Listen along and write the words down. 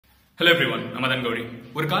Hello everyone, Madan Gowri.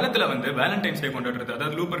 ஒரு காலத்துல Valentine's டே கொண்டாடுறது,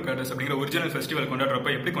 அதாவது லூப்பர் கார்டர்ஸ் அப்படிங்கிற ஒரிஜினல் ஃபெஸ்டிவல் கொண்டாடுறப்ப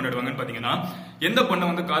எப்படி கொண்டாடுவாங்கன்னு பாத்தீங்கன்னா, எந்த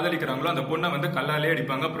பொண்ணை காதலிக்கிறாங்களோ அந்த பொண்ணை கல்லாலே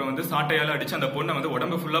அடிப்பாங்க. அப்புறம் சாட்டையால அடிச்சு அந்த பொண்ணை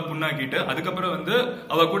உடம்பு ஃபுல்லா புண்ணாக்கிட்டு அதுக்கப்புறம்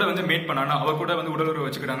அவ கூட மேட் பண்ணானா, அவ கூட உடலுறவு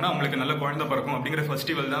வச்சுக்கிறாங்கன்னா அவங்களுக்கு நல்ல குழந்தை பிறக்கும் அப்படிங்கிற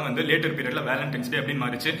ஃபெஸ்டிவல் தான் லேட்டர் பீரியட்ல வேலண்டைன்ஸ் டே அப்படின்னு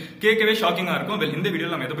மாறிச்சு. கேட்கவே ஷாக்கிங்கா இருக்கும். இந்த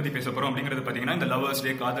வீடியோல நம்ம எதை பத்தி பேச போறோம் அப்படிங்கிறது பாத்தீங்கன்னா, இந்த லவர்ஸ்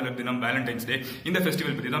டே, காதலர் தினம், வேலண்டைன்ஸ் டே, இந்த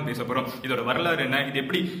ஃபெஸ்டிவல் பத்தி தான் பேச போறோம். இதோட வரலாறு என்ன, இது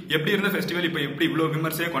எப்படி இருந்த ஃபெஸ்டிவல் இப்ப எப்படி இவ்வளவு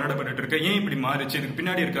விமர்சையா கொண்டாடப்பட்டு இருக்கு, ஏன் இப்படி மாறிச்சு, இதுக்கு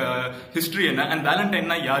பின்னாடி இருக்க ஹிஸ்டரி என்ன, அண்ட்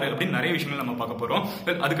வேலண்டைன்னா யாரு அப்படின்னு நிறைய விஷயங்கள் நம்ம பார்க்க போறோம்.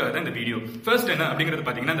 அதுக்காக தான் இந்த வீடியோ. ஃபர்ஸ்ட் என்ன அப்படிங்கிறது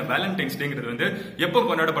பாத்தீங்கன்னா, இந்த வேலண்டைன்ஸ் டேங்கிறது எப்போ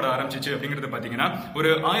கொண்டாடப்பட ஆரம்பிச்சிச்சு அப்படிங்கிறது பாத்தீங்கன்னா, ஒரு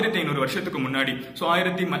 1500 வருஷத்துக்கு முன்னாடி. சோ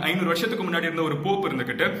 1500 வருஷத்துக்கு முன்னாடி இருந்த ஒரு போப்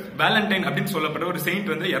இருந்துகிட்டு வேலண்டைன் அப்படின்னு சொல்லப்பட்ட ஒரு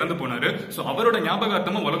செயின்ட் இறந்து போனாரு. சோ அவரோட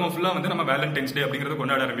ஞாபகார்த்தமா உலகம் ஃபுல்லா நம்ம வேலண்டைன்ஸ் டே அப்படிங்கறத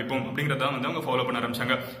கொண்டாட ஆரம்பிப்போம் அப்படிங்கறத அவங்க ஃபாலோ பண்ண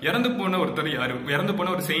ஆரம்பிச்சாங்க. இறந்து போன ஒருத்தர் யாரு, இறந்து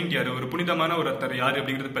போன ஒரு செயின்ட் யாரு, ஒரு புனிதமான ஒருத்தர் யாரு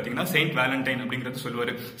அப்படிங்கிறது பாத்தீங்கன்னா செயின்ட் வேலண்டைன் அப்படிங்கறது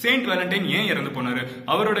சொல்லுவாரு. செயின்ட் வேலண்டைன் ஏன் இறந்து போனாரு,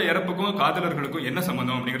 அவரோட இறப்புக்கும் காதலர்களுக்கும் என்ன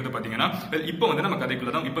சம்பந்தம் அப்படிங்கிறது பாத்தீங்கன்னா, இப்போ நம்ம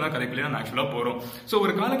கதைக்குள்ள தான் இப்பதான் கதைக்குள்ள நம்ம ஆக்சுவலா போறோம். சோ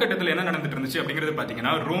ஒரு காலகட்டத்தில் என்ன நடந்துட்டு இருந்துச்சு அப்படிங்கிறது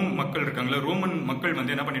பாத்தீங்கன்னா, ரோம் மக்கள் இருக்காங்களா, ரோமன் மக்கள்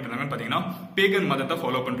என்ன பண்ணிட்டு இருந்தாங்கன்னு பாத்தீங்கன்னா, பேகன் மதத்தை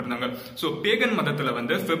ஃபாலோ பண்ணிட்டு இருந்தாங்க. சோ பேகன் மதத்துல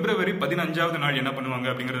பிப்ரவரி 15வது நாள் என்ன பண்ணுவாங்க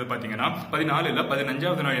அப்படிங்கிறது பாத்தீங்கன்னா, 14 இல்ல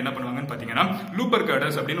 15வது நாள் என்ன பண்ணுவாங்கன்னு பாத்தீங்கன்னா, லூப்பர்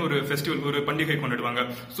கார்டர்ஸ் அப்படின்னு ஒரு ஃபெஸ்டிவல், ஒரு பண்டிகை கொண்டாடுவாங்க.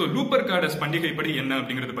 சோ லூப்பர் கார்டர்ஸ் பண்டிகை படி என்ன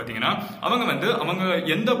அப்படிங்கிறது பாத்தீங்கன்னா, அவங்க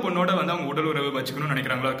எந்த பொண்ணோட அவங்க உடல் உறவு வச்சுக்கணும்னு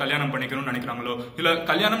நினைக்கிறாங்களோ, கல்யாணம் பண்ணிக்கணும்னு நினைக்கிறாங்களோ, இல்ல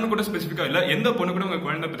கல்யாணம்னு கூட ஸ்பெசிபிக்கா இல்ல, எந்த பொண்ணு கூட அவங்க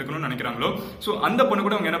குழந்தை பெற்றுக்கணும்னு நினைக்கிறாங்களோ, சோ அந்த பொண்ணு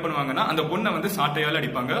கூட அவங்க என்ன பண்ணுவாங்கன்னா, அந்த பொண்ணை சாட்டையால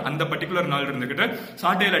அடிப்பாங்க. அந்த பர்டிகுலர் நாள் இருந்துகிட்டு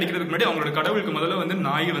சாட்டையால அடிக்கிறதுக்கு முன்னாடி அவங்களோட கடவுளுக்கு முதல்ல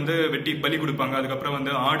நாய் வெட்டி பலி கொடுப்பாங்க. அதுக்கப்புறம்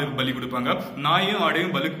ஆடு பலி கொடுப்பாங்க. நாயும்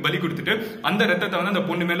ஆடையும் பலி கொடுத்துட்டு அந்த ரத்தத்தை அந்த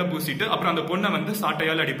பொண்ணு மேல பூசிட்டு அப்புறம் அந்த பொண்ணை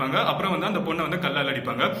சாட்டையால அடிப்பாங்க. அப்புறம் அந்த பொண்ணை கல்லால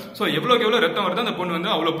அடிப்பாங்க. சோ எவ்வளவு ரத்தம் வருது அந்த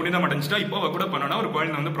பொண்ணு அவ்வளவு புனிதம் அடைஞ்சிட்டா இப்போ அவ கூட பண்ணனா ஒரு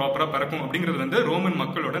குழந்தை ப்ராப்பரா பிறக்கும் அப்படிங்கிறது ரோமன்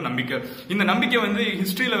மக்களோட நம்பிக்கை. இந்த நம்பிக்கை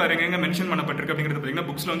ஹிஸ்டரியில வேற எங்க மென்ஷன் பண்ணப்பட்டிருக்கு அப்படிங்கிறது பாத்தீங்கன்னா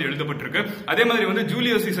புக்ஸ்ல எழுதப்பட்டிருக்கு. அதே மாதிரி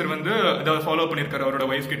ஜூலியஸ் சீசர் இதை ஃபாலோ பண்ணிருக்காரு அவரோட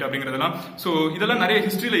வைஃப் கிட்ட அப்படிங்கறதெல்லாம். சோ இதெல்லாம் நிறைய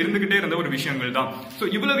ஹிஸ்டரியில இருந்துகிட்டே இருந்த ஒரு விஷயங்கள் தான். சோ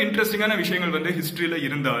இவ்வளவு இன்ட்ரெஸ்டிங்கான விஷயங்கள் ஹிஸ்டரியில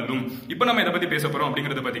இருந்தாலும் இப்போ நம்ம இதை பத்தி பேச போறோம்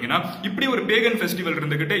அப்படிங்கிறது பாத்தீங்கன்னா, இப்படி ஒரு பேகன் ஃபெஸ்டிவல்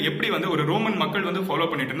இருந்துகிட்டு எப்படி ஒரு ரோமன் மக்கள் ஃபாலோ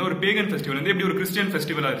பண்ணிட்டு இருந்த ஒரு பேகன் ஃபெஸ்டிவல் எப்படி ஒரு கிறிஸ்டியன்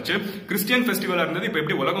ஃபெஸ்டிவல் ஆச்சு, கிறிஸ்டியன் ஃபெஸ்டிவல் இருந்தது இப்போ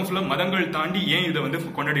எப்படி உலகம் ஃபுல்லா மதங்கள் தாண்டி ஏன் இதை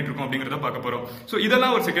கொண்டாடிட்டு இருக்கோம் அப்படிங்கறத பார்க்க போறோம். சோ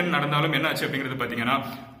இதெல்லாம் ஒரு செகண்ட் நடந்தாலும் என்ன ஆச்சு அப்படிங்கிறது பாத்தீங்கன்னா,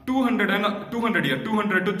 200 to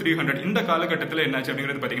 300 இந்த காலகட்டத்தில் என்னாச்சு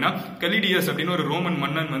அப்படிங்கிறது பாத்தீங்கன்னா, கலிடியஸ் அப்படின்னு ஒரு ரோமன்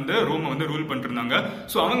மன்னன் ரோம ரூல் பண்ணிட்டு இருந்தாங்க.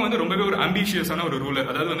 சோ அவங்க ரொம்பவே ஒரு ஆம்பிஷியஸான ஒரு ரூலர்.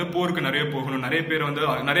 அதாவது போருக்கு நிறைய போகணும், நிறைய பேர்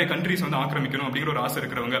நிறைய கண்ட்ரிஸ் ஆக்கிரமிக்கணும் அப்படிங்கிற ஒரு ஆசை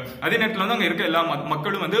இருக்கிறவங்க. அதே நேரத்தில் அங்க இருக்க எல்லா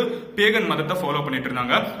மக்களும் பேகன் மதத்தை ஃபாலோ பண்ணிட்டு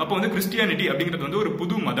இருந்தாங்க. அப்போ கிறிஸ்டியானிட்டி அப்படிங்கிறது ஒரு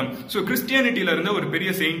புது மதம். சோ கிறிஸ்டியானிட்டியில இருந்த ஒரு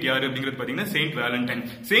பெரிய செயின்ட் யாரு அப்படிங்கிறது பாத்தீங்கன்னா செயின்ட் வேலண்டைன்.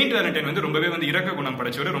 செயின்ட் வேலண்டைன் ரொம்பவே இரக்க குணம்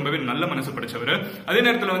படைச்சவர், ரொம்பவே நல்ல மனசு படைச்சவர். அதே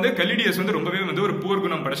நேரத்தில் கலிடியஸ் ரொம்பவே ஒரு போர்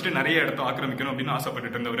குணம் படிச்சுட்டு நிறைய இடத்தை ஆக்கிரமிக்கணும் அப்படின்னு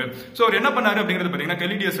ஆசைப்பட்டு இருந்தவர். சோ அவர் என்ன பண்ணாரு அப்படிங்கிறது பாத்தீங்கன்னா,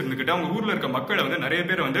 கலிடியஸ் இருந்துகிட்டு அவங்க ஊர்ல இருக்க மக்களை நிறைய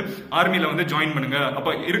பேர் ஆர்மில ஜாயின் பண்ணுங்க,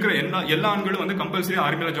 அப்ப இருக்கிற எல்லா ஆண்களும் கம்பல்சரி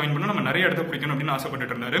ஆர்மில ஜாயின் பண்ணணும், நம்ம நிறைய இடத்தை பிடிக்கணும் அப்படின்னு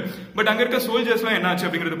ஆசைப்பட்டு இருந்தாரு. பட் அங்க இருக்க சோல்ஜர்ஸ் எல்லாம் என்ன ஆச்சு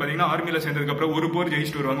அப்படிங்கிறது பாத்தீங்கன்னா, ஆர்மில சேர்ந்ததுக்கு அப்புறம் ஒரு போர்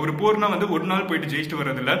ஜெயிச்சுட்டு வருவாங்க. ஒரு போர்னா ஒரு நாள் போயிட்டு ஜெயிச்சுட்டு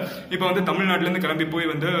வர்றது இல்ல. இப்ப தமிழ்நாட்டுல இருந்து கிளம்பி போய்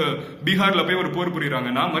பீகார்ல போய் ஒரு போர்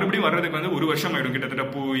புரியுறாங்கன்னா மறுபடியும் வர்றதுக்கு ஒரு வருஷம் ஆயிடும் கிட்டத்தட்ட,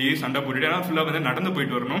 போய் சண்டை போட்டுட்டு ஏன்னா ஃபுல்லா நடந்து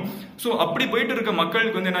போயிட்டு வரணும். சோ அப்படி போயிட்டு இருக்க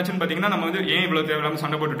மக்களுக்கு என்னாச்சுன்னு பாத்தீங்கன்னா, நம்ம ஏன் இவ்வளவு தேவையில்லாம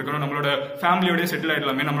சண்டை போட்டு இருக்கணும், நம்மளோட ஃபேமிலியோட செட்டில்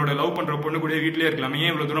ஆயிடலாமே, நம்மளோட லவ் பண்ற பொண்ணு கூட வீட்லயே இருக்கலாமே,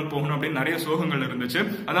 ஏன் இவ்வளவு தூரம் போகணும் அப்படின்னு நிறைய சோகங்கள் இருந்துச்சு.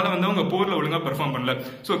 அதனால அவங்க போர்ல ஒழுங்கா பெர்ஃபார்ம் பண்ணல.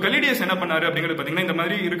 சோ கலிடியஸ் என்ன பண்ணாரு அப்படிங்கிறது பாத்தீங்கன்னா, இந்த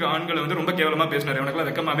மாதிரி இருக்க ஆண்களை ரொம்ப கேவலமா பேசினாரு. அவனுக்கு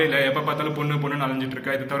வெக்கமாவே இல்ல, எப்ப பார்த்தாலும் பொண்ணு அலைஞ்சிட்டு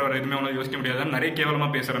இருக்கா, இது தவிர எதுவுமே அவனால யோசிக்க முடியாதுன்னு நிறைய கேவலமா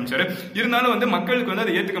பேச ஆரம்பிச்சாரு. இருந்தாலும் மக்களுக்கு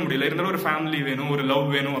அதை ஏத்துக்க முடியல. இருந்தாலும் ஒரு ஃபேமிலி வேணும், ஒரு லவ்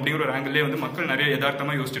வேணும் அப்படிங்கிற ஒரு ஆங்கிலே மக்கள் நிறைய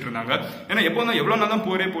யதார்த்தமா யோசிச்சுட்டு இருந்தாங்க. ஏன்னா எவ்வளவு நாள் தான்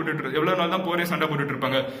போரே போட்டுட்டு, எவ்வளவு நாள் தான் போரே சண்டை போட்டுட்டு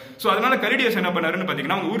இருப்பாங்க. சோ அதனால கலிடியஸ் என்ன பண்ணாருன்னு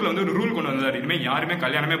பாத்தீங்கன்னா, அவங்க ஊர்ல ஒரு ரூல் கொண்டு வந்தாரு, இனிமே யாருமே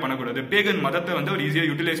கல்யாணமே பண்ணக்கூடாது. பேகன் மதத்தை ஒரு ஈஸியா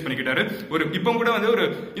யூட்டிலைஸ் பண்ணிக்கிட்டாரு. ஒரு இப்போ கூட ஒரு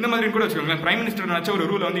இந்த மாதிரி கூட வச்சுக்கோங்க, பிரைம் மினிஸ்டர் நினைச்ச ஒரு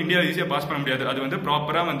ரூல் இந்தியா ஈஸியா பாஸ் பண்ண முடியாது. அது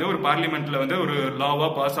ப்ராப்பரா ஒரு பார்லிமெண்ட்ல ஒரு லாவா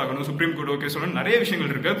பாஸ் ஆகணும், சுப்ரீம் கோர்ட் ஓகே சொல்லணும், நிறைய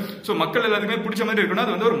விஷயங்கள் இருக்கு. சோ மக்கள் எல்லாத்துக்குமே பிடிச்ச மாதிரி இருக்கணும்.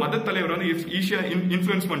 அது ஒரு மத தலைவர் ஈஸியா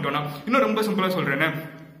இன்ஃபுளுன்ஸ் பண்ணிட்டோம்னா, இன்னும் ரொம்ப சிம்பிளா சொல்றேன்,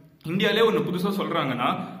 இந்தியாலே ஒன்னு புதுசா சொல்றாங்கன்னா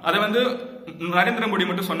அதை நரேந்திர மோடி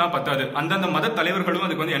மட்டும் சொன்னா பத்தாது, அந்தந்த மத தலைவர்களும்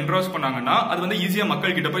அதுக்கு என்ட்ரோஸ் பண்ணாங்கன்னா அது ஈஸியா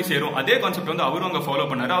மக்கள் கிட்ட போய் சேரும். அதே கான்செப்ட் அவரும் அங்க ஃபாலோ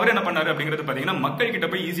பண்ணாரு. அவர் என்ன பண்ணாரு அப்படிங்கிறது பாத்தீங்கன்னா, மக்கள் கிட்ட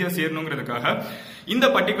போய் ஈஸியா சேரணுங்கிறதுக்காக இந்த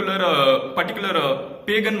பர்டிகுலர்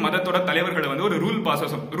பேகன் மதத்தோட தலைவர்களை ஒரு ரூல்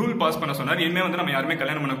பாஸ் பண்ண சொன்னார். இனிமே நம்ம யாருமே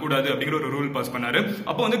கல்யாணம் பண்ணக்கூடாது அப்படிங்கிற ஒரு ரூல் பாஸ் பண்ணாரு.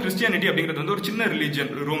 அப்போ கிறிஸ்டியானிட்டி அப்படிங்கிறது ஒரு சின்ன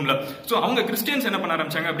ரிலீஜியன் ரோம்ல. சோ அவங்க கிறிஸ்டியன்ஸ் என்ன பண்ண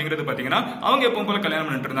ஆரம்பிச்சாங்க அப்படிங்கிறது பாத்தீங்கன்னா, அவங்க எப்பவும் போல கல்யாணம்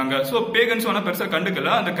பண்ணிட்டு இருந்தாங்க. சோ பேகன்ஸ் பெருசா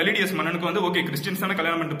கண்டுக்கல. அந்த கலிடியஸ் மன்னனுக்கு ஓகே கிறிஸ்டியன்ஸ் தானே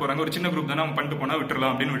கல்யாணம் பண்ணிட்டு போறாங்க, ஒரு சின்ன குரூப் தானே, வந்து அவங்க பண்ணிட்டு போனா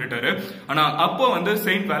விட்டுறலாம் அப்படின்னு விட்டுட்டாரு. ஆனா அப்போ வந்து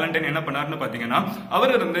செயின்ட் வேலண்டைன் என்ன பண்ணாருன்னு பாத்தீங்கன்னா,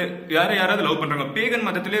 அவர் வந்து யாராவது லவ் பண்றாங்க, பேகன்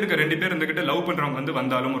மதத்திலே இருக்க 2 பேர் இருந்துகிட்டு லவ் பண்றவங்க வந்து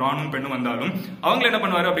வந்தாலும், ஒரு ஆணும் பெண்ணும் வந்தாலும் அவங்க என்ன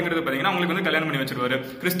பண்ணுவாரு அப்படிங்கிறது பாத்தீங்கன்னா, அவங்களுக்கு வந்து கல்யாணம் பண்ணி வச்சிருவாரு.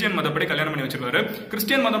 கிறிஸ்டியன் மதப்படி கல்யாணம் பண்ணி வச்சிருவாரு.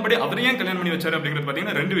 கிறிஸ்டியன் மதப்படி அவர் ஏன் கல்யாணம் பண்ணி வச்சாரு அப்படிங்கிறது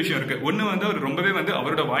பாத்தீங்கன்னா 2 விஷயம் இருக்கு. ஒன்னு வந்து அவர் ரொம்பவே வந்து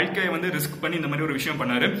அவரோட வாழ்க்கையை வந்து ரிஸ்க் பண்ணி இந்த மாதிரி ஒரு விஷயம்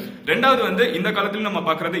பண்ணாரு. ரெண்டாவது வந்து இந்த காலத்துல நம்ம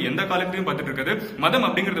பாக்குறது, எந்த காலத்திலயும் பார்த்துட்டு இருக்கிறது, மதம்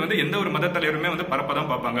அப்படிங்கிறது வந்து எந்த ஒரு மத தலைவருமே வந்து பரப்பதான்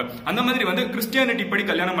பார்ப்பாங்க. அந்த மாதிரி வந்து கிறிஸ்டியானிட்டி படி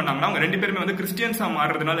கல்யாணம் பண்ணாங்கன்னா அவங்க 2 பேருமே வந்து கிறிஸ்டியன்ஸா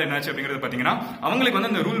மாறுறதுனால என்னாச்சு அப்படிங்கிறது பாத்தீங்கன்னா, அவங்களுக்கு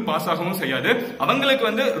வந்து அந்த ரூல் பாஸ் ஆகவும் செய்யாது. அவங்களுக்கு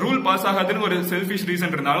வந்து ரூல் பாஸ் ஆகாதுன்னு ஒரு செல்ஃபிஷ்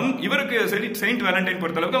ரீசன் இருந்தாலும், இவருக்கு செயின்ட் வேலண்டைன்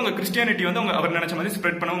பொறுத்த அளவுக்கு அவங்க கிறிஸ்டியானிட்டி வந்து அவர் நினைச்ச மாதிரி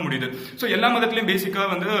ஸ்ப்ரெட் பண்ணவும் முடியுது. சோ எல்லா மதத்திலயும் பேசிக்கா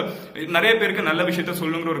வந்து நிறைய பேருக்கு நல்ல விஷயத்த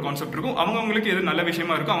சொல்லுங்கிற ஒரு கான்செப்ட் இருக்கும். அவங்களுக்கு எது நல்ல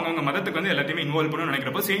விஷயமா இருக்கும், அவங்க மதத்துக்கு வந்து எல்லாத்தையுமே இன்வால்வ் பண்ணணும்னு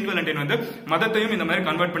நினைக்கிறப்போ செயின்ட் வேலண்டைன் வந்து மதத்தையும் இந்த மாதிரி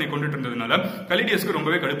கன்வெர்ட் பண்ணி கொண்டுட்டு இருந்ததுனால கலிடியஸ்க்கு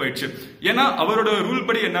ரொம்பவே கடுப்பாயிடுச்சு. ஏன்னா அவரோட ரூல்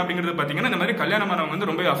படி என்ன அப்படிங்கிறது பாத்தீங்கன்னா, இந்த மாதிரி கல்யாணமானவங்க வந்து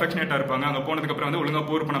ரொம்ப அஃபெக்ஷனேட்டா இருப்பாங்க. அங்க போனதுக்கு அப்புறம் வந்து ஒழுங்கா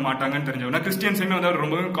போர் பண்ண மாட்டாங்கன்னு தெரிஞ்சவங்க கிறிஸ்டியன்ஸையுமே வந்து அவர்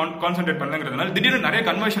ரொம்பவே கான்சென்ட்ரேட் பண்ணலங்கிறதுனால திடீர்னு நிறைய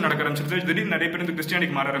கன்வர்ஷன் நடக்க ஆரம்பிச்சிருச்சு. திடீர்னு நிறைய பேர் வந்து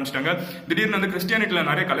கிறிஸ்டியானிக்கு மாற ஆரம்பிச்சிட்டாங்க. திடீர்னு வந்து கிறிஸ்டியானிட்டில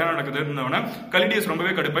நிறைய கல்யாணம் நடக்குதுன்னு கலிடியஸ்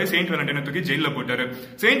ரொம்பவே கடுப்பாய் செயின்ட் வேலண்டைனை தூக்கி ஜெயில போட்டாரு.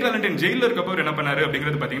 செயின்ட் வேலண்டைன் ஜெயில இருக்கப்போ என்ன பண்ணாரு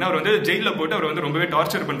அப்படிங்கிறது பாத்தீங்கன்னா, அவர் வந்து ஜெயில போட்டு அவர் வந்து ரொம்பவே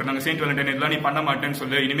டார்ச்சர் பண்றாங்க. செயின்ட் வேலண்டைன் இதெல்லாம் நீ பண்ண மாட்டேன்னு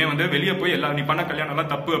சொல்லு, இனிமே வந்து வெளியே போய் எல்லாம் நீ பண்ண கல்யாணம்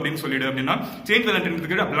எல்லாம் தப்பு அப்படின்னு சொல்லிடு அப்படின்னா, செயின்ட் வேலண்டைன்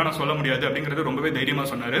அப்படிலாம் நான் சொல்ல முடியாது அப்படிங்கிறது ரொம்பவே தைரியமா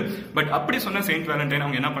சொன்னாரு. பட் அப்படி சொன்ன செயின்ட் வேலண்டைன்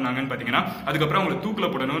அவங்க என்ன பண்ணாங்கன்னு பாத்தீங்கன்னா, அதுக்கப்புறம் அவங்களை தூக்குல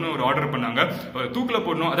போடணும்னு ஒரு ஆர்டர் பண்ணாங்க. தூக்குல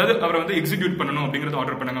போடணும், அதாவது அவரை வந்து எக்ஸிக்யூட் பண்ணணும் அப்படிங்கறது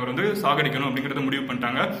ஆர்டர் பண்ணாங்க. அவர் வந்து சாகடிக்கணும் அப்படிங்கறத முடிவு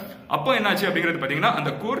பண்ணிட்டாங்க. அப்போ என்னாச்சு அப்படிங்கிறது பாத்தீங்கன்னா, அந்த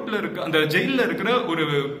கோர்ட்ல இருக்க அந்த ஜெயில இருக்கிற ஒரு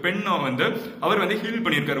பெண்ணை வந்து அவர் வந்து ஹீல்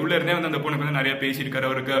பண்ணிருக்காரு. உள்ள இருந்தே வந்து அந்த பொண்ணுக்கு வந்து நிறைய பேசியிருக்காரு.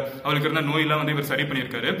 அவருக்கு இருந்த நோயெல்லாம் வந்து இவர் சரி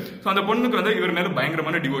பண்ணிருக்காரு. சோ அந்த பொண்ணுக்கு வந்து இவர் மேல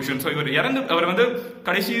பயங்கரமான டிவோஷன். சோ இவர் இறந்து அவர் வந்து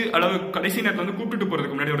கடைசி நேரத்துல வந்து கூப்பிட்டு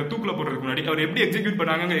போறதுக்கு முன்னாடி, அவர் தூக்குல போறதுக்கு முன்னாடி அவர் எப்படி எக்ஸிக்யூட்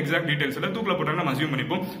பண்ணாங்க எக்ஸாக்ட் டீடைல்ஸ் எல்லாம் தூக்குல போட்டாங்க நம்ம அசியூம்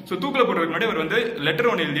பண்ணிப்போம். சோ தூக்குல போறதுக்கு முன்னாடி அவர் வந்து லெட்டர்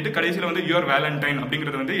ஒன்னு எழுதிட்டு கடைசியில வந்து யுவர் வேலண்டைன்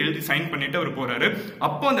அப்படிங்கறத வந்து எழுதி சைன் பண்ணிட்டு அவர் போறாரு.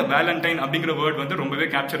 அப்போ அந்த வேலண்டைன் அப்படிங்கிற வேர்ட் வந்து ரொம்பவே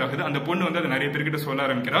கேப்சர் ஆகுது. அந்த பொண்ணு வந்து அதை நிறைய பேர்கிட்ட சொல்ல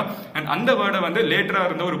ஆரம்பிக்கிறா. அண்ட் அந்த வேர்டை வந்து லேட்டரா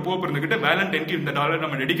இருந்த ஒரு போப் இருந்துகிட்டு வேலண்டைனுக்கு இந்த டாலர்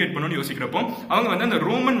நம்ம டெடிகேட் பண்ணணும்னு யோசிக்கிறப்போ அவங்க வந்து அந்த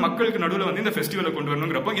ரோமன் மக்களுக்கு நடுவில் வந்து இந்த ஃபெஸ்டிவலை கொண்டு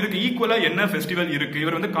வரணுங்கிறப்போ இதுக்கு ஈக்குவலா என்ன ஃபெஸ்டிவல் இருக்கு,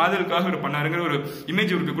 இவர் வந்து காதலுக்காக ஒரு பண்ணாருங்கிற ஒரு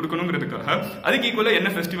இமேஜ் இவருக்கு கொடுக்கணுங்கிறதுக்காக அதுக்கு ஈக்குவலா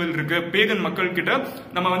என்ன ஃபெஸ்டிவல் இருக்கு, பேகன் மக்கள் கிட்ட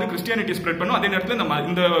நம்ம வந்து கிறிஸ்டியானிட்டி ஸ்ப்ரெட் பண்ணணும், அதே நேரத்தில் நம்ம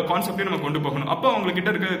இந்த கான்செப்டே நம்ம கொண்டு போகணும். அப்போ அவங்க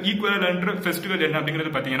கிட்ட இருக்க ஈக்குவல் ஃபெஸ்டிவல் என்ன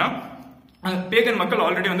அப்படிங்கிறது பாத்தீங்கன்னா, பேகன் மக்கள்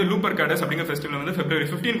ஆல்ரெடி வந்து லூப்பர் காடஸ் அப்படிங்கிற ஃபெஸ்டிவல் வந்து February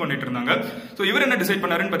 15 கொண்டாடிட்டு இருந்தாங்க. சோ இவர் என்ன டிசைட்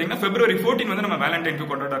பண்ணாருன்னு பாத்தீங்கன்னா, February 14 வந்து நம்ம வேலண்டைனுக்கு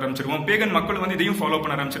கொண்டாட ஆரம்பிச்சிருவோம். பேகன் மக்கள் வந்து இதையும் ஃபாலோ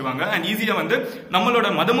பண்ண ஆரம்பிச்சிருவாங்க. அண்ட் ஈஸியா வந்து நம்மளோட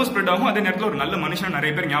மதமும் ஸ்ப்ரெட் ஆகும், அதே நேரத்தில் ஒரு நல்ல மனுஷன்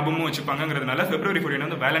நிறைய பேர் ஞாபகமும் வச்சுப்பாங்கிறதுனால February 14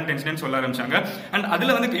 வந்து வேலண்டைன்ஸ் டே சொல்ல ஆரம்பிச்சாங்க. அண்ட்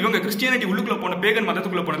அதுல வந்து இவங்க கிறிஸ்டியானிட்டி உள்ளுக்குள்ள போன பேகன்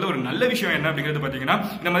மதத்துக்குள்ள போனதுல ஒரு நல்ல விஷயம் என்ன அப்படிங்கிறது பாத்தீங்கன்னா,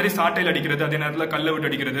 இந்த மாதிரி சாட்டையில் அடிக்கிறது, அதே நேரத்தில் கல்ல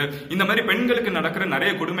விட்டு அடிக்கிறது, இந்த மாதிரி பெண்களுக்கு நடக்கிற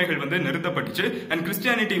நிறைய கொடுமைகள் வந்து நிறுத்தப்பட்டுச்சு. அண்ட்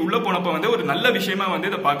கிறிஸ்டியானிட்டி உள்ள போனப்போ வந்து ஒரு நல்ல விஷயமா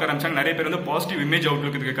வந்து இதை பார்க்க ஆரம்பிச்சாங்க. நிறைய பேர் வந்து பாசிட்டிவ் இமேஜ்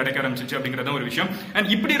அவுட்லுக்கு கிடைக்க ஆரம்பிச்சிச்சு அப்படிங்கறத ஒரு விஷயம். அண்ட்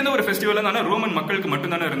இப்படி இருந்த ஒரு ஃபெஸ்டிவல் தான ரோமன் மக்களுக்கு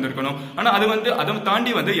மட்டும் தானே இருந்திருக்கணும். ஆனா அது வந்து அதை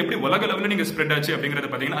தாண்டி வந்து எப்படி உலக லெவல்ல நீங்க ஸ்ப்ரெட் ஆச்சு அப்படிங்கறது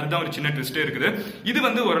பாத்தீங்கன்னா, அதுதான் ஒரு சின்ன ட்விஸ்டே இருக்குது. இது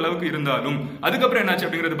வந்து ஓரளவுக்கு இருந்தாலும் அதுக்கப்புறம் என்னாச்சு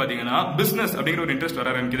அப்படிங்கிறது பாத்தீங்கன்னா, பிசினஸ் அப்படிங்கிற ஒரு இன்ட்ரெஸ்ட் வர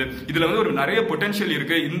ஆரம்பிக்குது. இதுல வந்து ஒரு நிறைய பொட்டன்ஷியல்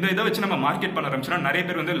இருக்கு. இந்த இதை வச்சு நம்ம மார்க்கெட் பண்ண ஆரம்பிச்சோம்னா நிறைய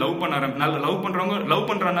பேர் வந்து லவ்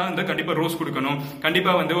பண்றாங்கன்னா வந்து கண்டிப்பா ரோஸ் கொடுக்கணும்,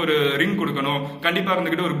 கண்டிப்பா வந்து ஒரு ரிங் கொடுக்கணும், கண்டிப்பா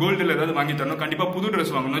இருந்துகிட்டு ஒரு கோல்டுல ஏதாவது வாங்கி தரணும், கண்டிப்பா புது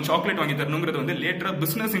ட்ரெஸ் வாங்கணும், சாக்லேட் வாங்கி தரணுங்கிறது வந்து லேட்டரா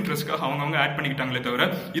பிசினஸ் இன்ட்ரெஸ்ட்காக அவங்க ஆட் பண்ணிக்கிட்டாங்களே தவிர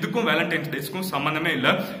இதுக்கும் வேலண்டைன்ஸ் டேஸ்க்கும் சம்பந்தமே இல்ல.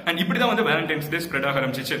 அண்ட் இப்படிதான் வந்து வேலண்டைன்ஸ் டே ஸ்ப்ரெட் ஆக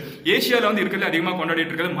ஆரம்பிச்சிச்சு. ஏசியால வந்து இருக்கிறது அதிகமா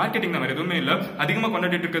கொண்டாடிட்டு இருக்கிறது மார்க்கெட்டிங் தான், வேற எதுவுமே இல்ல. அதிகமா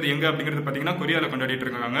கொண்டாடிட்டு இருக்கிறது எங்க அப்படிங்கிறது பாத்தீங்கன்னா கொரியால கொண்டாடிட்டு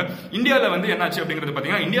இருக்காங்க. இந்தியால வந்து என்னாச்சு அப்படிங்கிறது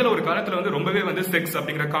பாத்தீங்கன்னா, இந்தியால ஒரு காலத்துல வந்து ரொம்பவே வந்து செக்ஸ்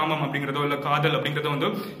அப்படிங்கிற காமம் அப்படிங்கிறதோ இல்ல காதல் அப்படிங்கிறதோ வந்து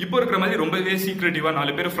இப்போ இருக்கிற மாதிரி ரொம்பவே சீக்ரெட்டிவா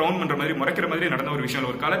 4 பேர் ஃப்ரௌன் பண்ற மாதிரி முறைக்கிற மாதிரி நடந்த ஒரு விஷயம்.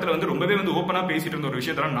 ஒரு காலத்துல வந்து ரொம்பவே வந்து ஓப்பனா பேசிட்டு இருந்த ஒரு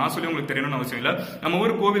விஷயத்தெல்லாம் நான் சொல்லி உங்களுக்கு தெரியணும்னு அவசியம் இல்ல. நம்ம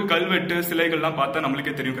ஊர் கோவில் கல்வெட்டு சிலைகள்லாம் பார்த்தா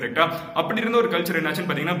நம்மளுக்கே தெரியும் கரெக்டா. அப்படி இருந்த ஒரு கல்ச்சர் என்னாச்சுன்னு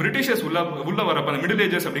பாத்தீங்கன்னா, பிரிட்டிஷர்ஸ் உள்ள வரப்ப மிடில்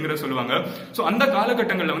ஏஜஸ் அப்படிங்கறத சொல்லுவாங்க. சோ அந்த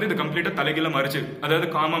காலகட்டங்கள்ல வந்து இது கம்ப்ளீட்டா தலைகீழ மாறிச்சு. அதாவது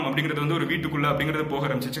காமம் அப்படிங்கிறது வந்து ஒரு வீட்டுக்குள்ள அப்படிங்கிறது போக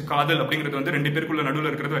ஆரம்பிச்சிச்சு. காதல் அப்படிங்கிறது வந்து 2 பேருக்குள்ள நடுவுல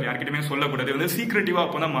இருக்கிறது வேற யார்கிட்டயுமே சொல்லக்கூடாது, வந்து சீக்ரெட்டிவா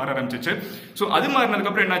அப்பதான் மாற ஆரம்பிச்சிச்சு. சோ அது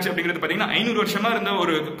மாறினதுக்கு அப்புறம் என்னாச்சு அப்படிங்கிறது பாத்தீங்கன்னா, 500 வருஷமா இருந்த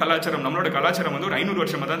ஒரு கலாச்சாரம், நம்மளோட கலாச்சாரம் வந்து ஒரு 500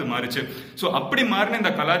 வருஷமா தான் அது மாறிச்சு. சோ அப்படி மாறின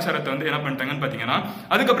இந்த கலாச்சாரத்தை வந்து என்ன பண்ணிட்டாங்கன்னு பாத்தீங்கன்னா,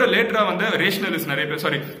 அதுக்கப்புறம் லேட்டரா வந்து ரேஷனலிஸ்ட் நிறைய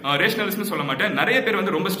பேர், ரேஷனலிஸ்ட்னு சொல்ல மாட்டேன், நிறைய பேர்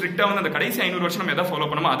வந்து ரொம்ப ஸ்ட்ரிக்டா வந்து அந்த கடைசி 500 வருஷம் நம்ம எதை ஃபாலோ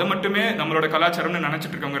பண்ணோமோ அதை மட்டுமே நம்மளோட கலாச்சாரம்னு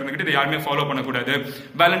நினைச்சிட்டு இருக்கவங்க இருந்துகிட்டு இதை யாருமே ஃபாலோ பண்ணக்கூடாது.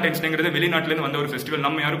 வேலண்டைன்ஸ் டேங்கிறது வெளிநாட்டுல இருந்து வந்த ஒரு ஃபெஸ்டிவல்,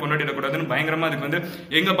 நம்ம யாரும் கொண்டாடிடக்கூடாதுன்னு பயங்கரமா அதுக்கு வந்து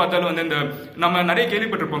எங்க பார்த்தாலும் வந்து இந்த நம்ம நிறைய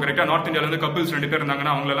கேள்விப்பட்டிருப்போம் கரெக்டா. நார்த் இந்தியால வந்து கப்பிள்ஸ் 2 பேர்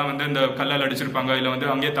இருந்தாங்கன்னா அவங்க எல்லாம் வந்து இந்த கல்லால் அடிச்சிருப்பாங்க, இல்ல வந்து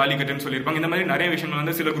அங்கேயே தாலி கட்டுன்னு சொல்லியிருப்பாங்க. இந்த மாதிரி நிறைய விஷயங்கள்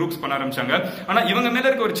வந்து சில குரூப்ஸ் பண்ண ஆரம்பிச்சாங்க. ஆனா இவங்க மேல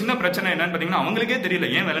இருக்க ஒரு சின்ன பிரச்சனை என்னன்னு பாத்தீங்கன்னா, அவங்களுக்கே தெரியல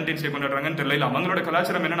ஏன் வேலண்டைன்ஸ் டே கொண்டாடுறாங்கன்னு தெரியல. அவங்களோட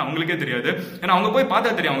கலாச்சாரம் என்னன்னு அவங்களுக்கே தெரியாது. ஏன்னா அவங்க போய்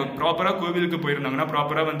பார்த்தா தெரியும், அவங்க ப்ராப்பரா கோவிலுக்கு போயிருந்தாங்கன்னா,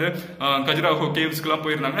 ப்ராப்பரா வந்து கஜுராஹோ கேவ்ஸ்க்கு எல்லாம்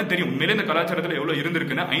போயிருந்தாங்கன்னா தெரியும் உண்மையிலே இந்த கலாச்சாரத்துல எவ்வளவு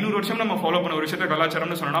இருந்திருக்குன்னு. 500 வருஷம் நம்ம ஃபாலோ பண்ண ஒரு விஷயத்த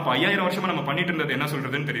கலாச்சாரம்னு சொன்னா 5000 5000 வருஷமா நம்ம பண்ணிட்டு இருந்தது என்ன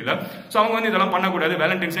சொல்றதுன்னு தெரியல. சோ அவங்க வந்து இதெல்லாம் பண்ணக்கூடாது,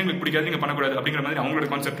 வேலண்டைன்ஸ் எங்களுக்கு பிடிக்காது, நீங்க பண்ணக்கூடாது அப்படிங்கிற மாதிரி அவங்களோட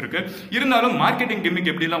கான்செப்ட் இருக்கு. இருந்தாலும் மார்க்கெட்டிங் கிமிக்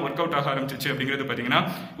எப்படி எல்லாம் ஒர்க் அவுட் ஆக ஆரம்பிச்சிச்சு அப்படிங்கிறது பாத்தீங்கன்னா,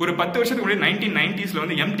 ஒரு 10 வருஷத்துக்கு முன்னாடி 1990s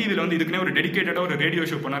வந்து MTVல வந்து இதுக்குனே ஒரு டெடிகேட்டடா ஒரு ரேடியோ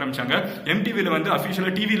ஷோ பண்ண ஆரம்பிச்சாங்க. MTVல வந்து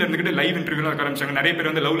அபிஷியலா டிவில இருந்துகிட்டு லைவ் இன்டர்வியூ இருக்க ஆரம்பிச்சாங்க. நிறைய பேர்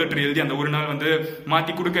வந்து லவ் லெட்டர் எழுதி அந்த ஒரு நாள் வந்து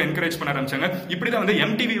மாத்தி கொடுக்க என்கரேஜ் பண்ண ஆரம்பிச்சாங்க. இப்படிதான் வந்து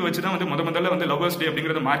MTV வச்சு தான் வந்து முதல்ல வந்து லவர்ஸ் டே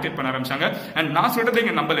அப்படிங்கறத மார்க்கெட் பண்ண ஆரம்பிச்சாங்க. அண்ட் நான் சொல்றதை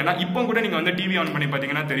நீங்க நம்பலனா இப்போ கூட நீங்க வந்து டிவி ஆன் பண்ணி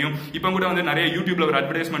பாத்தீங்கன்னா தெரியும். இப்போ கூட வந்து நிறைய யூடியூப்ல ஒரு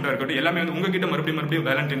அட்வர்டைஸ்மெண்டா இருக்கட்டும், எல்லாமே வந்து உங்ககிட்ட மறுபடியும்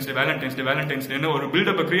வேலண்டைன்ஸ் டே ஒரு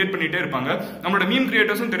பில்டப் கிரியேட் பண்ணிட்டே இருப்பாங்க. நம்மளோட மீம்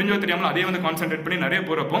கிரியேட்டர்ஸும் தெரிஞ்சோ தெரியாமல அதே வந்து கான்சென்ட்ரேட் பண்ணி நிறைய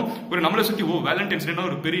போறப்போ ஒரு நம்மளை சுத்தி வேலண்டைன்ஸ் டேனா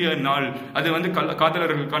ஒரு பெரிய நாள், அது வந்து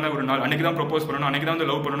காதலர்களுக்கான ஒரு நாள், அன்னைக்கு தான் ப்ரோபோஸ் பண்ணணும், அன்னைக்கு தான் வந்து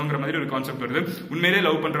லவ் பண்ணணுங்கிற மாதிரி ஒரு கான்செப்ட் வருது. உண்மையிலே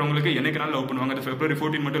லவ் பண்றவங்களுக்கு என்னைக்கு நாள் லவ் பண்ணுவாங்க, அது February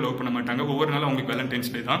 14 மட்டும் லவ் பண்ண மாட்டாங்க, ஒவ்வொரு நாளும் அவங்களுக்கு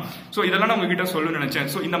வேலண்டைன்ஸ் டே தான். சோ இதெல்லாம் நான் உங்ககிட்ட சொல்லணும்னு நினைச்சேன்.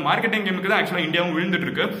 சோ இந்த மார்க்கெட்டிங் கேமுக்கு தான் ஆக்சுவலா இந்தியாவும் விழுந்துட்டு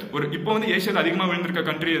இருக்கு. ஒரு இப்போ வந்து ஏசியால அதிகமா விழுந்திருக்க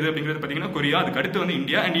கண்ட்ரி எது அப்படிங்கிறது பாத்தீங்கன்னா கொரியா, அதுக்கு அடுத்து வந்து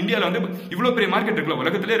இந்தியா. அண்ட் இந்தியால வந்து இவ்வளவு பெரிய மார்க்கெட் இருக்குல்ல,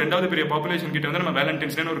 உலகத்திலே 2வது பெரிய பாப்புலேஷன் கிட்ட வந்து நம்ம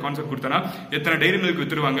வேலண்டைன்ஸ் டே ஒரு கான்செப்ட் கொடுத்தனா எத்தனை டைரி மில்க்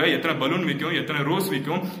வித்துருவாங்க, எத்தனை பலூன் விற்கும், எத்தனை ரோஸ்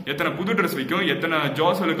விற்கும், எத்தனை புது ட்ரெஸ் விற்கும், எத்தனை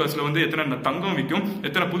ஜாஸ் அலுகாஸ்ல வந்து எத்தனை தங்கம் விற்கும்,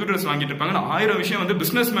 எத்தனை புது ட்ரெஸ் வாங்கிட்டு இருப்பாங்க. 1000 விஷயம் வந்து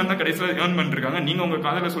பிசினஸ் மேன் தான் கடைசியில் ஏர்ன் பண்ணிருக்காங்க. நீங்க உங்க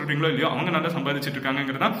காதல சொல்றீங்களோ இல்லையோ அவங்க நல்லா சம்பாதிச்சிட்டு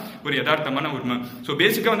இருக்காங்கிறது தான் ஒரு யதார்த்தமான உண்மை. சோ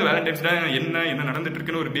பேசிக்கா வந்து வேலண்டைன்ஸ் டே என்ன நடந்துட்டு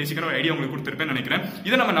இருக்குன்னு ஒரு பேசிக்கான ஒரு ஐடியா உங்களுக்கு கொடுத்திருப்பேன்னு நினைக்கிறேன்.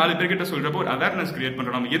 இதை நம்ம 4 பேர்கிட்ட சொல்றப்போ ஒரு அவேர்னஸ் கிரியேட்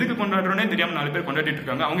பண்றோம். நம்ம எதுக்கு கொண்டாடுறோம்னே தெரியாம 4 பேர் கொண்டாடிட்டு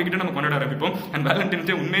இருக்காங்க, அவங்க கிட்ட நம்ம கொண்டாட ஆரம்பிப்போம். அண்ட் வேலண்டைன்ஸ்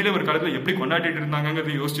டே உண்மையிலே ஒரு காலத்துல எப்படி கொண்டாடிட்டு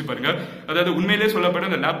இருந்தாங்கிறத யோசிச்சு பாருங்க. அதாவது உண்மையிலே சொல்லப்பட்ட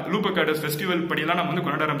அந்த லூப்பர் கார்டஸ் ஃபெஸ்டிவல் படியெல்லாம் நம்ம வந்து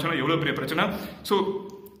கொண்டாட ஆரம்பிச்சாலும் எவ்வளவு பெரிய பிரச்சனை. சோ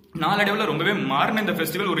நாளடைவில் ரொம்பவே மாறின இந்த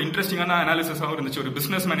ஃபெஸ்டிவல் ஒரு இன்ட்ரெஸ்டிங்கான அனாலிசிஸாகவும் இருந்துச்சு. ஒரு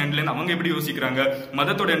பிசினஸ் மேன் எண்ட்ல இருந்து அவங்க எப்படி யோசிக்கிறாங்க,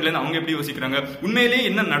 மதத்தோட எண்ட்ல இருந்து அவங்க எப்படி யோசிக்கிறாங்க, உண்மையிலேயே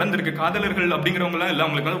என்ன நடந்திருக்கு, காதலர்கள் அப்படிங்கிறவங்க எல்லாம் இல்ல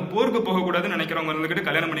அவங்களுக்கு வந்து போருக்கு போகக்கூடாதுன்னு நினைக்கிறவங்க இருந்துகிட்டு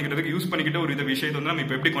கல்யாணம் பண்ணிக்கிறதுக்கு யூஸ் பண்ணிக்கிட்டு ஒரு விஷயத்தை வந்து நம்ம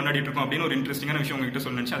இப்போ எப்படி கொண்டாடிட்டு இருக்கோம் அப்படின்னு ஒரு இன்ட்ரெஸ்டிங்கான விஷயம் உங்ககிட்ட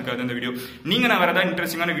சொல்லிச்சு. அதுக்காக இந்த வீடியோ நீங்க நான் வேற ஏதாவது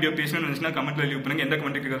இன்ட்ரெஸ்டிங்கான வீடியோ பேசணும்னு நினைச்சுன்னா கமெண்ட்ல லீவ் பண்ணுங்க. எந்த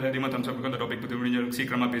கமெண்ட்டுக்கு அதிகமாக தம்ஸ் அப் அந்த டாபிக் பத்தி முடிஞ்ச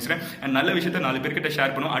சீக்கிரமா பேசுறேன். அண்ட் நல்ல விஷயத்தை 4 பேர்கிட்ட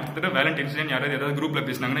ஷேர் பண்ணுவோம். அடுத்த வேலண்டைன்ஸ் டே யாராவது ஏதாவது குரூப்ல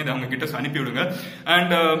பேசினாங்கன்னா இதை அவங்க கிட்ட அனுப்பி விடுங்க.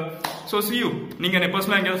 And so see you. நீங்க என்ன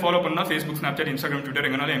பர்சனலா எங்கேயாவது ஃபாலோ பண்ணா Facebook, Snapchat, Instagram, Twitter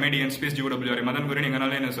எங்கனால MADN space GOWRI Madan Gowri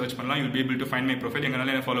எங்கனால என்ன சர்ச் பண்ணலாம். You'll be able to find my profile.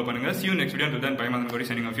 எங்கனால என்ன ஃபாலோ பண்ணுங்க. See you next video. Until then, bye. Madan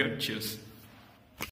Gowri signing off here. Cheers.